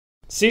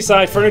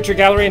Seaside Furniture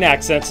Gallery and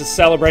Accents is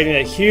celebrating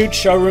a huge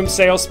showroom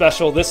sales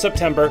special this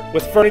September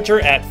with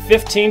furniture at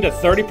 15 to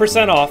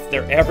 30% off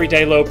their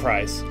everyday low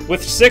price.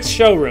 With 6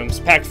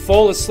 showrooms packed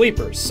full of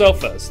sleepers,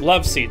 sofas,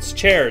 love seats,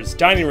 chairs,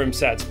 dining room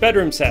sets,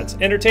 bedroom sets,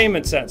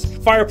 entertainment sets,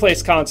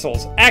 fireplace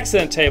consoles,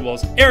 accent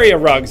tables, area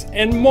rugs,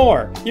 and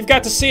more. You've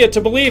got to see it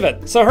to believe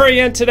it, so hurry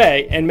in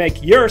today and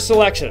make your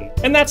selection.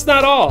 And that's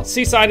not all.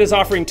 Seaside is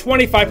offering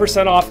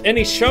 25% off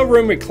any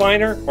showroom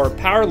recliner or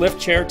power lift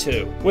chair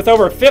too. With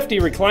over 50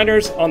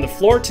 recliners on the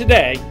floor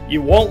today,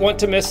 you won't want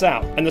to miss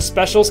out. And the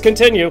specials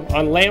continue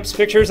on lamps,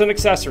 fixtures, and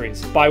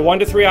accessories. Buy 1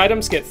 to 3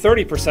 items, get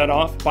 30%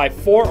 off. Buy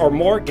 4 or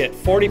more, get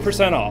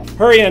 40% off.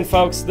 Hurry in,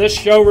 folks. This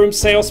showroom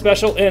sale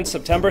special ends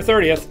September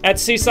 30th. At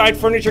Seaside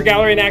Furniture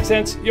Gallery and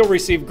Accents, you'll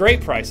receive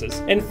great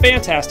prices and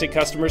fantastic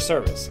customer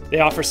service. They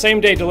offer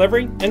same-day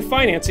delivery and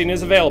financing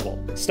is available.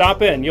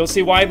 Stop in. You'll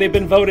see why they've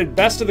been voted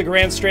Best of the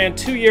Grand Strand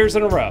 2 years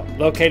in a row.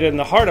 Located in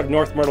the heart of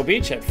North Myrtle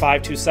Beach at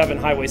 527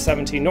 Highway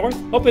 17 North.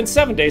 Open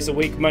 7 days a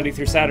week, Monday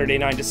through Saturday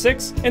 9 to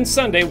 6 and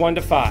Sunday 1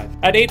 to 5.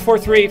 At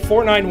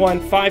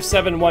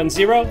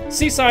 843-491-5710,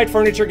 Seaside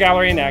Furniture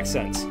Gallery and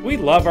Accents. We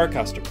love our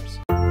customers.